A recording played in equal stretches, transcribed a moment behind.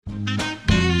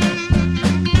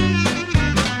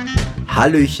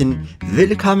Hallöchen,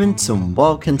 willkommen zum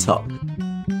WnT.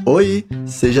 Oi,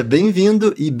 seja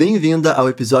bem-vindo e bem-vinda ao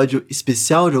episódio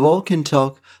especial do WnT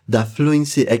da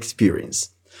Fluency Experience,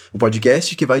 um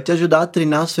podcast que vai te ajudar a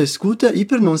treinar sua escuta e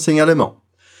pronúncia em alemão.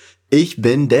 Ich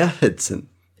bin der Hudson.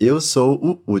 Eu sou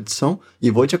o Hudson e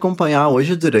vou te acompanhar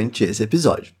hoje durante esse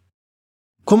episódio.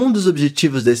 Como um dos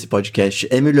objetivos desse podcast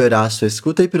é melhorar a sua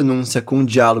escuta e pronúncia com um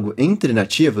diálogo entre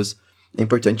nativos, é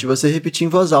importante você repetir em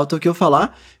voz alta o que eu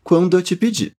falar quando eu te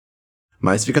pedir.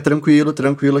 Mas fica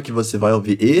tranquila que você vai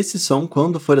ouvir esse som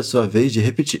quando for a sua vez de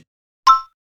repetir.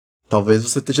 Talvez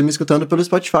você esteja me escutando pelo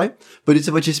Spotify, por isso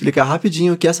eu vou te explicar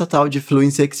rapidinho o que é essa tal de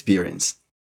Fluency Experience.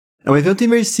 É um evento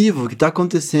imersivo que está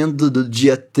acontecendo do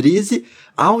dia 13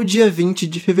 ao dia 20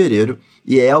 de fevereiro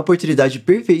e é a oportunidade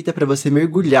perfeita para você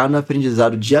mergulhar no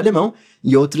aprendizado de alemão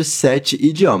e outros 7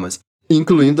 idiomas,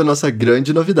 incluindo a nossa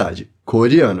grande novidade,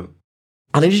 coreano.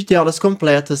 Além de ter aulas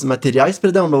completas, materiais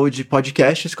para download e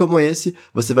podcasts como esse,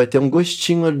 você vai ter um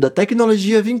gostinho da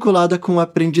tecnologia vinculada com o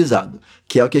aprendizado,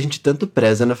 que é o que a gente tanto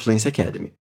preza na Fluency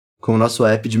Academy. Com o nosso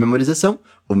app de memorização,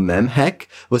 o MemHack,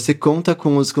 você conta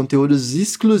com os conteúdos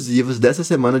exclusivos dessa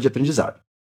semana de aprendizado.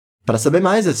 Para saber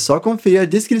mais, é só conferir a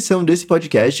descrição desse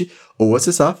podcast ou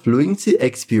acessar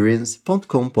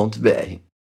fluencyexperience.com.br.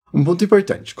 Um ponto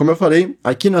importante, como eu falei,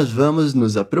 aqui nós vamos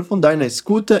nos aprofundar na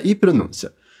escuta e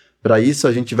pronúncia. Para isso,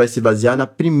 a gente vai se basear na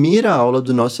primeira aula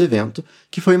do nosso evento,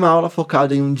 que foi uma aula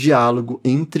focada em um diálogo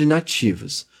entre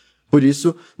nativos. Por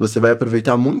isso, você vai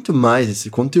aproveitar muito mais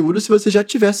esse conteúdo se você já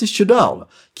tiver assistido a aula,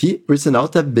 que, por sinal,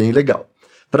 tá bem legal.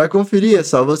 Para conferir, é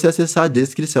só você acessar a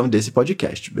descrição desse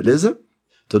podcast, beleza?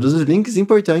 Todos os links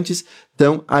importantes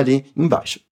estão ali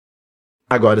embaixo.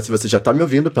 Agora, se você já está me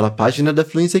ouvindo pela página da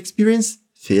Fluency Experience,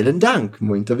 vielen Dank,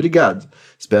 muito obrigado.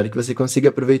 Espero que você consiga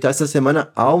aproveitar essa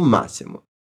semana ao máximo.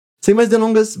 Sem mais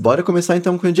delongas, bora começar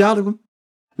então com o diálogo?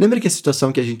 Lembra que a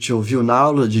situação que a gente ouviu na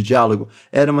aula de diálogo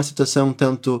era uma situação um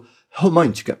tanto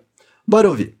romântica? Bora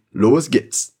ouvir. Los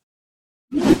geht's!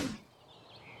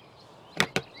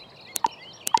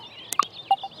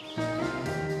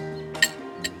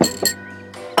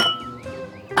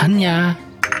 Anja,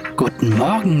 guten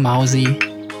Morgen, Mausi.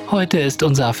 Heute ist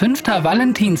unser 5.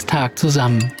 Valentinstag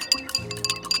zusammen.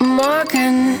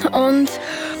 Morgen und...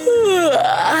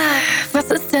 Was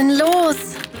ist denn los?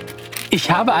 Ich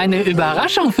habe eine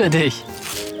Überraschung für dich.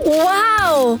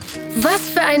 Wow! Was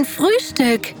für ein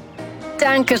Frühstück!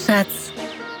 Danke, Schatz.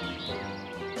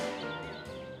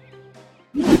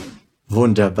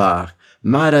 Wunderbar!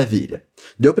 Maravilha!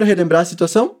 Deu para relembrar a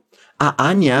situação? A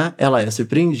Anya, ela é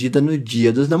surpreendida no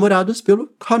Dia dos Namorados pelo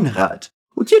Konrad.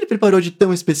 O que ele preparou de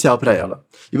tão especial para ela?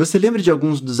 E você lembra de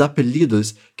alguns dos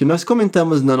apelidos que nós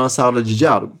comentamos na nossa aula de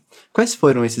diálogo? Quais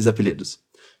foram esses apelidos?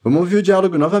 Vamos ouvir o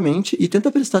diálogo novamente e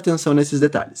tenta prestar atenção nesses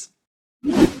detalhes.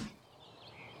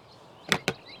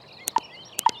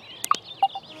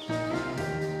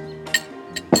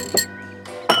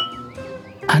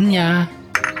 Anja,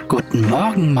 guten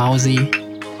Morgen, Mausi.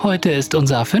 Heute ist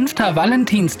unser 5.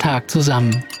 Valentinstag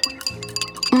zusammen.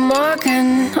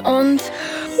 Morgen und...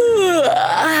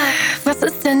 Was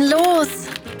ist denn los?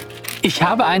 Ich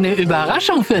habe eine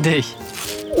Überraschung für dich.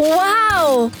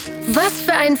 Wow! Was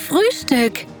für ein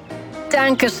Frühstück!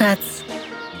 Danke, Schatz.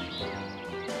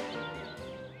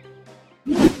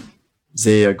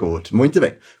 Sehr gut, muito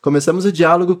bem. Começamos o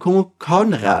diálogo com o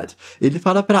Konrad. Ele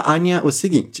fala para Anya o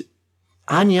seguinte.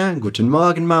 Anja, guten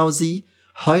Morgen, Mausi.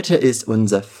 Heute ist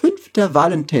unser 5.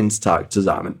 Valentinstag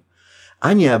zusammen.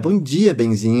 Anya, bom dia,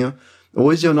 benzinho.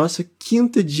 Hoje é o nosso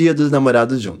 5º dia dos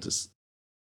namorados juntos.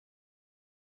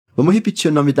 Vamos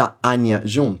repetir o nome da Anya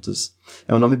juntos?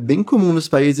 É um nome bem comum nos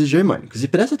países germânicos. E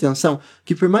presta atenção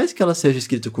que por mais que ela seja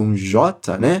escrita com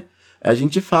J, né? A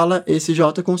gente fala esse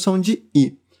J com som de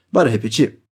I. Bora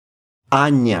repetir?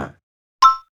 Anya.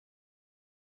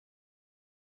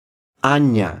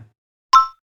 Anya.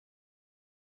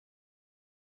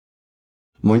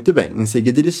 Muito bem. Em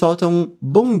seguida ele solta um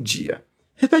bom dia.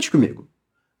 Repete comigo.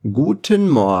 Guten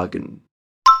Morgen.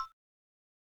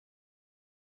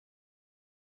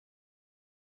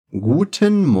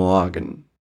 Guten Morgen.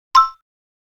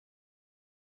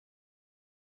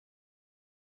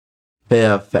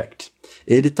 Perfect.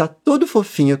 Ele tá todo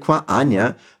fofinho com a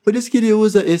Anya, por isso que ele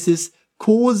usa esses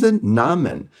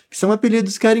Kosenamen, que são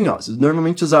apelidos carinhosos,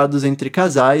 normalmente usados entre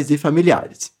casais e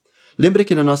familiares. Lembra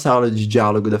que na nossa aula de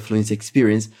diálogo da Fluency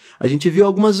Experience, a gente viu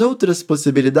algumas outras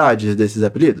possibilidades desses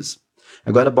apelidos?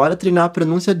 Agora bora treinar a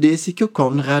pronúncia desse que o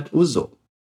Konrad usou.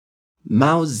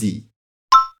 Mausi.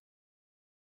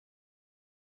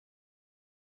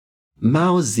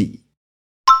 Mausi.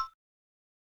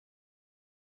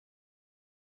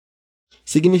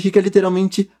 significa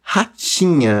literalmente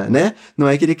ratinha, né? Não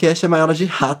é que ele quer chamar ela de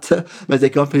rata, mas é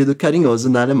que é um apelido carinhoso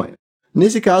na Alemanha.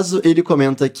 Nesse caso, ele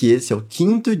comenta que esse é o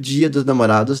 5º dia dos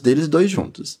namorados deles dois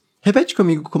juntos. Repete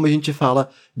comigo como a gente fala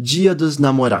Dia dos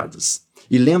Namorados.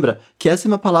 E lembra que essa é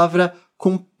uma palavra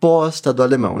composta do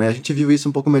alemão, né? A gente viu isso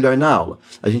um pouco melhor na aula.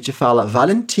 A gente fala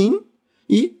Valentin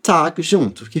e Tag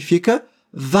junto, que fica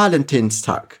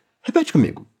Valentinstag. Repete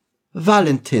comigo.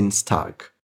 Valentinstag.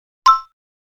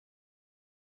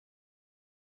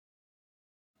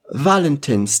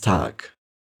 Valentinstag.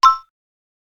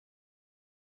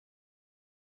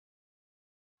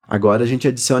 Agora a gente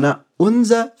adiciona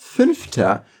unser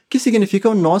fünfter, que significa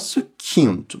o nosso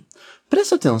 5º.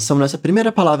 Presta atenção nessa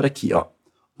primeira palavra aqui, ó.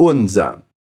 Unser.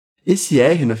 Esse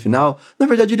R no final, na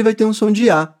verdade ele vai ter um som de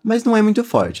A, mas não é muito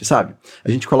forte, sabe?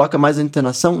 A gente coloca mais a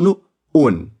entonação no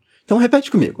un. Então repete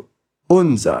comigo.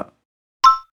 Unser.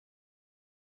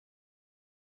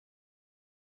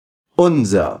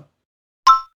 Unser.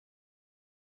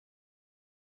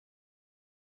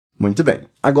 Muito bem.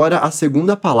 Agora a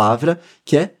segunda palavra,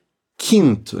 que é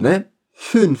 5º, né?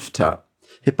 Fünfter.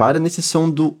 Repara nesse som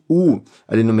do U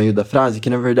ali no meio da frase, que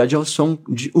na verdade é o som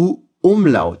de U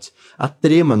umlaut, a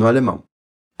trema no alemão.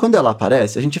 Quando ela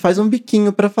aparece, a gente faz um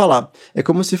biquinho para falar. É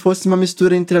como se fosse uma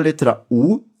mistura entre a letra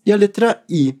U e a letra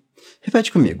I.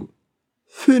 Repete comigo.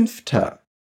 Fünfter.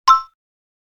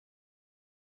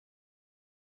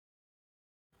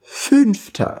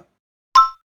 Fünfter.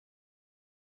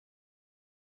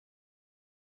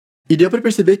 E deu para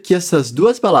perceber que essas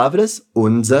duas palavras,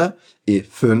 unser e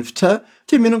fünfter,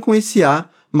 terminam com esse A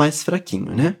mais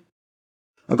fraquinho, né?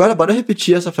 Agora, bora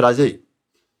repetir essa frase aí.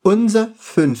 Unser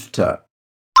fünfter.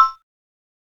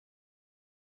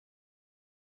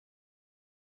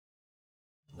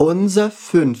 Unser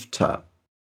fünfter.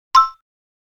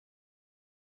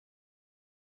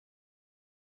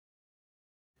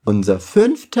 Unser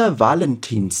 5.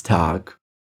 Valentinstag.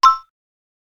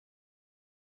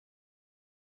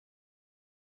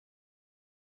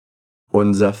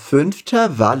 Unser 5.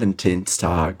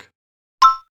 Valentinstag.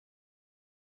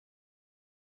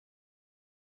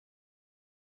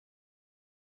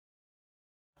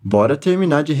 Bora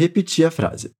terminar de repetir a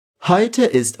frase. Heute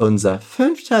ist unser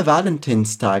 5.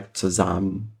 Valentinstag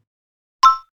zusammen.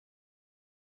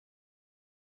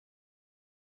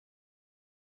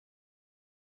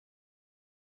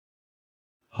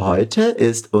 Heute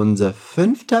ist unser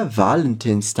 5.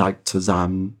 Valentinstag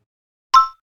zusammen.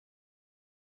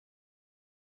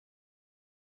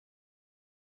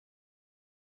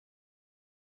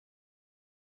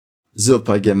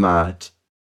 Super gemacht!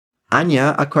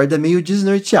 Anja acorda meio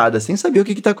desnorteada, sem saber o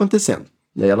que está acontecendo.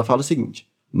 E aí ela fala o seguinte: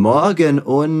 Morgen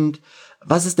und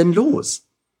was ist denn los?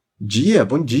 Dia,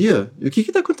 bom dia. E o que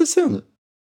está acontecendo?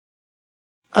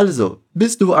 Also,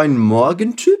 bist du ein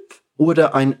Morgentyp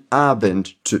oder ein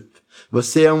Abendtyp?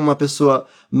 Você é uma pessoa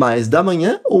mais da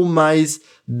manhã ou mais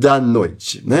da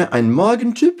noite, né? Ein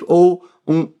Morgentyp ou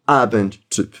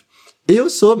Abendtyp? Eu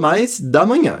sou mais da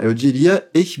manhã. Eu diria,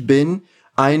 ich bin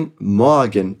ein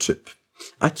Morgentyp.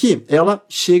 Aqui, ela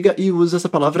chega e usa essa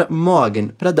palavra morgen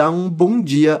para dar um bom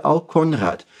dia ao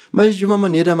Konrad, mas de uma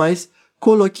maneira mais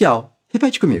coloquial.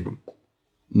 Repete comigo.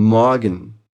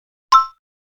 Morgen.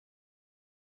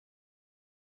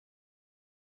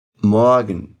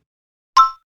 Morgen.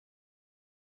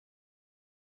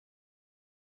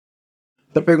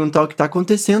 Para perguntar o que está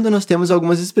acontecendo, nós temos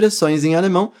algumas expressões em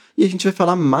alemão e a gente vai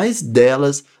falar mais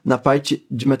delas na parte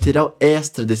de material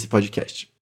extra desse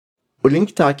podcast. O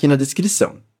link está aqui na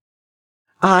descrição.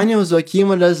 A Anja usou aqui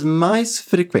uma das mais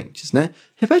frequentes, né?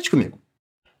 Repete comigo.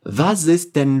 Was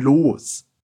ist denn los?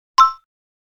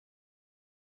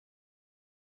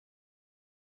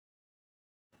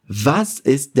 Was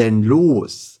ist denn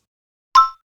los?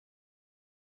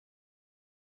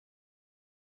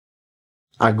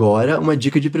 Agora, uma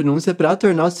dica de pronúncia para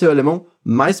tornar o seu alemão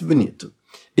mais bonito.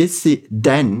 Esse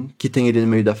den, que tem ali no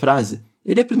meio da frase,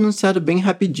 ele é pronunciado bem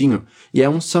rapidinho e é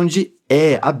um som de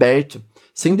E aberto,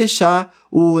 sem deixar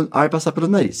o ar passar pelo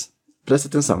nariz. Presta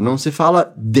atenção, não se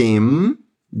fala dem,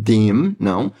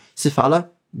 não, se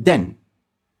fala den.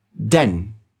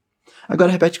 Den.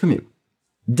 Agora repete comigo.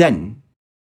 Den.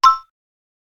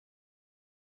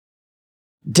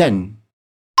 Den.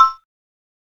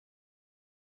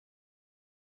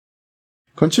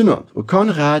 Continuando, o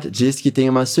Konrad diz que tem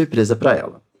uma surpresa para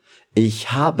ela. Ich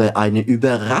habe eine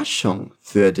Überraschung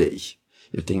für dich.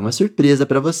 Eu tenho uma surpresa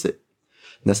para você.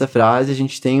 Nessa frase, a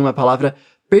gente tem uma palavra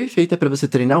perfeita para você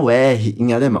treinar o R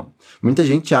em alemão. Muita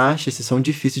gente acha esse som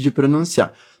difícil de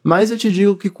pronunciar, mas eu te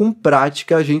digo que com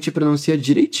prática a gente pronuncia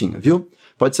direitinho, viu?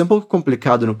 pode ser um pouco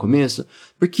complicado no começo,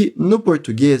 porque no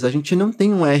português a gente não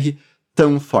tem um R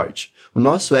tão forte. O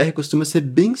nosso R costuma ser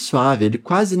bem suave, ele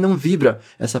quase não vibra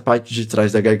essa parte de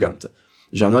trás da garganta.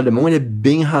 Já no alemão ele é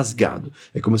bem rasgado,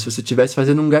 é como se você estivesse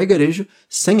fazendo um gargarejo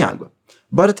sem água.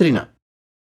 Bora treinar!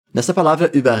 Nessa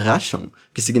palavra Überraschung,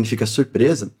 que significa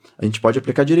surpresa, a gente pode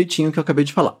aplicar direitinho o que eu acabei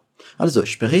de falar. Also,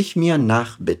 sprich mir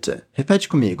nach, bitte. Repete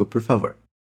comigo, por favor.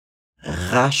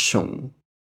 Raschung.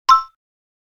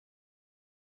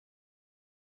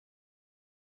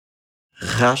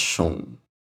 Raschung.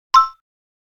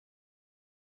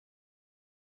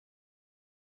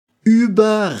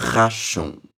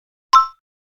 Überraschung.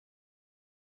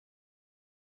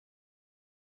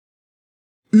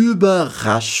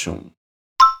 Überraschung.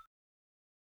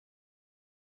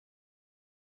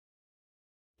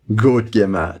 Gut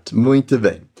gemacht. Muito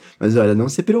bem. Mas olha, não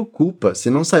se preocupa se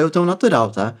não saiu tão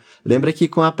natural, tá? Lembra que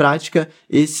com a prática,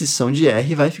 esse som de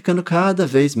R vai ficando cada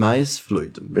vez mais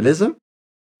fluido, beleza?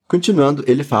 Continuando,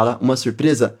 ele fala uma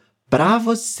surpresa pra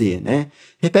você, né?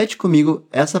 Repete comigo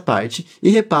essa parte e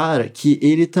repara que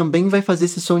ele também vai fazer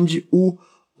esse som de U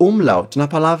umlaut na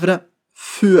palavra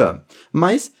für.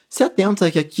 Mas se atenta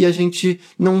que aqui a gente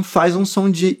não faz um som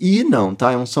de I não,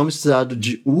 tá? É um som misturado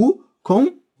de U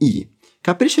com I.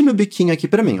 Capricha no biquinho aqui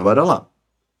pra mim, bora lá.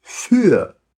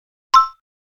 Für.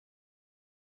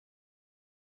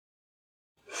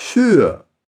 Für.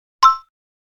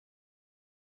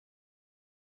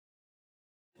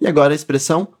 E agora a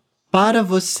expressão para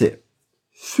você.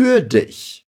 Für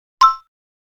dich.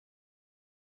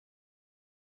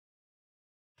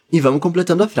 E vamos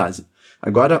completando a frase.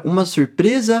 Agora, uma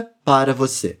surpresa para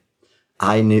você.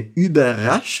 Eine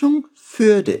Überraschung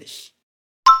für dich.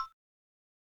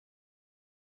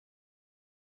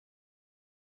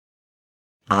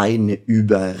 Eine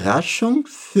Überraschung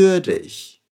für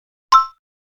dich.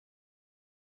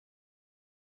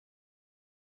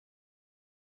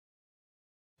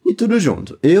 E tudo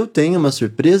junto. Eu tenho uma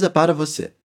surpresa para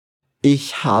você.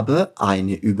 Ich habe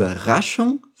eine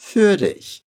Überraschung für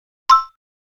dich.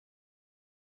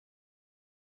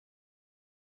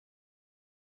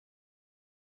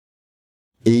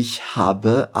 Ich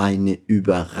habe eine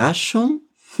Überraschung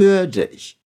für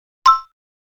dich.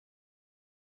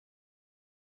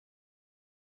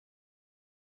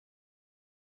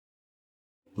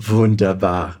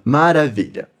 Wunderbar,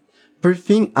 maravilha. Por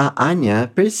fim, a Anya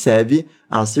percebe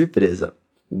a surpresa.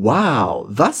 Uau,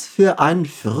 was für ein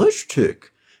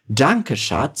Frühstück! Danke,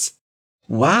 Schatz!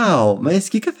 Uau, mas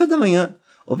que café da manhã!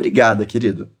 Obrigada,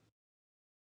 querido.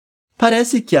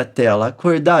 Parece que até ela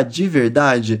acordar de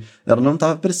verdade, ela não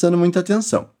estava prestando muita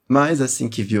atenção, mas assim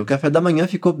que viu o café da manhã,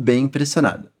 ficou bem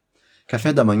impressionada.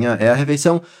 Café da manhã é a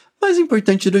refeição mais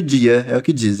importante do dia, é o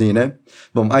que dizem, né?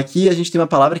 Bom, aqui a gente tem uma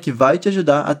palavra que vai te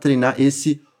ajudar a treinar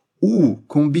esse U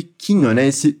com biquinho, né?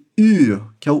 Esse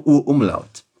U, que é o U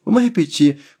umlaut. Vamos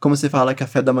repetir como se fala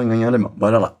café da manhã em alemão.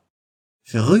 Bora lá.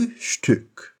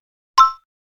 Frühstück.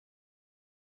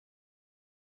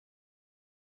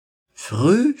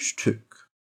 Frühstück.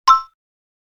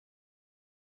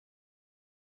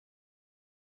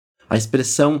 A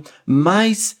expressão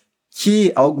mais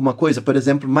que alguma coisa, por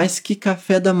exemplo, mais que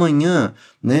café da manhã,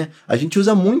 né? A gente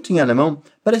usa muito em alemão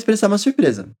para expressar uma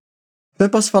surpresa. Então eu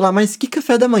posso falar, mas que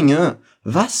café da manhã?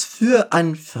 Was für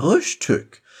ein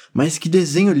Frühstück? Mas que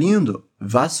desenho lindo!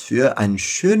 Was für ein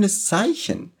schönes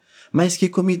Zeichen! Mas que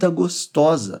comida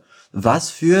gostosa!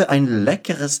 Was für ein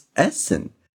leckeres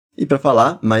Essen! E para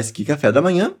falar, mas que café da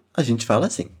manhã, a gente fala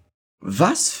assim.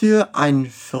 Was für ein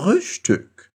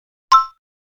Frühstück!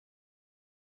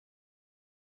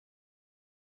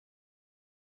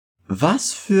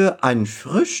 Was für ein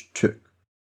Frühstück!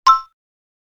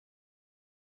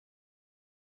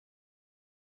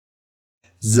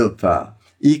 Super!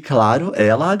 E claro,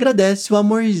 ela agradece o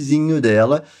amorzinho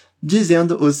dela,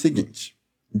 dizendo o seguinte.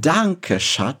 Danke,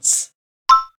 Schatz!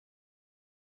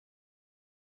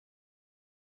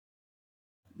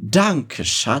 Danke,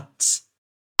 Schatz!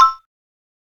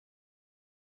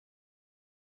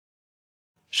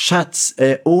 Schatz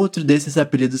é outro desses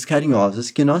apelidos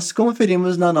carinhosos que nós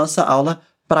conferimos na nossa aula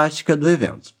prática do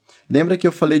evento. Lembra que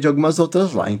eu falei de algumas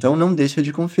outras lá, então não deixa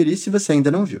de conferir se você ainda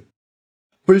não viu.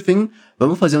 Por fim,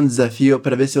 vamos fazer um desafio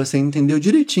para ver se você entendeu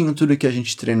direitinho tudo que a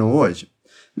gente treinou hoje?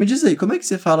 Me diz aí, como é que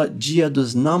você fala Dia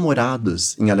dos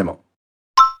Namorados em alemão?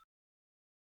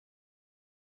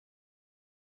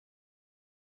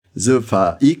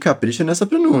 Super! E capricha nessa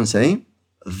pronúncia, hein?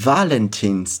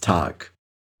 Valentinstag.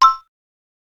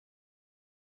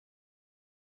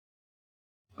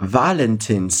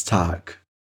 Valentinstag.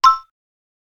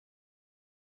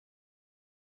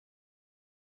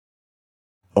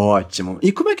 Ótimo!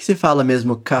 E como é que se fala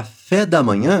mesmo café da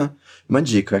manhã? Uma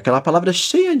dica, aquela palavra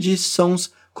cheia de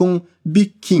sons com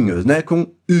biquinhos, né? Com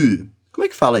U. Como é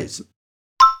que fala isso?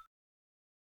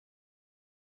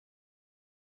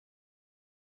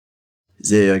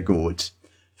 Sehr gut.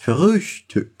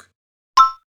 Frühstück.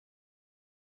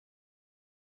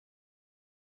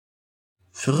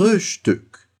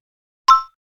 Frühstück.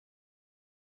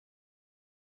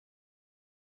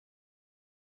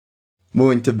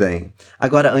 Muito bem.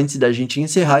 Agora, antes da gente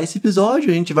encerrar esse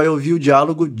episódio, a gente vai ouvir o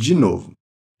diálogo de novo.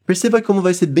 Perceba como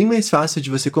vai ser bem mais fácil de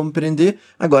você compreender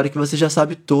agora que você já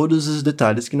sabe todos os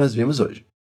detalhes que nós vimos hoje.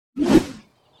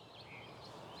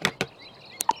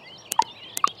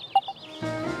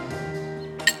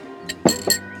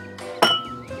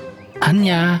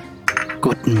 Anja,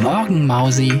 guten Morgen,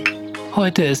 Mausi.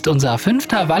 Heute ist unser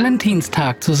 5.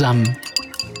 Valentinstag zusammen.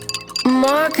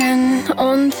 Morgen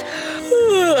und...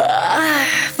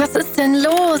 Was ist denn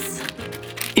los?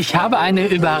 Ich habe eine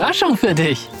Überraschung für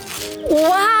dich.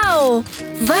 Wow!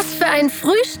 Was für ein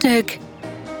Frühstück!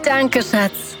 Danke,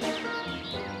 Schatz.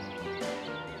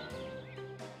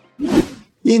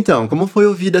 E então, como foi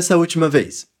ouvir dessa última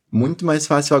vez? Muito mais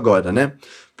fácil agora, né?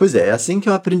 Pois é assim que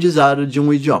é o aprendizado de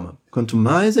um idioma. Quanto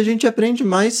mais a gente aprende,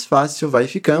 mais fácil vai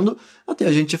ficando até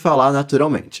a gente falar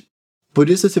naturalmente. Por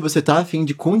isso, se você está a fim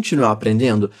de continuar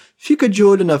aprendendo, fica de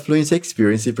olho na Fluency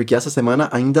Experience, porque essa semana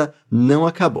ainda não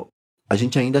acabou. A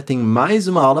gente ainda tem mais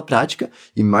uma aula prática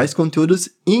e mais conteúdos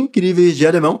incríveis de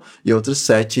alemão e outros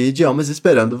 7 idiomas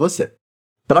esperando você.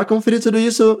 Para conferir tudo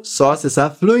isso, só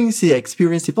acessar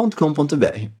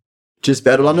fluencyexperience.com.br. Te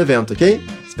espero lá no evento, ok?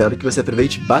 Espero que você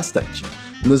aproveite bastante.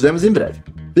 Nos vemos em breve.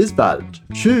 Bis bald.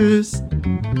 Tschüss!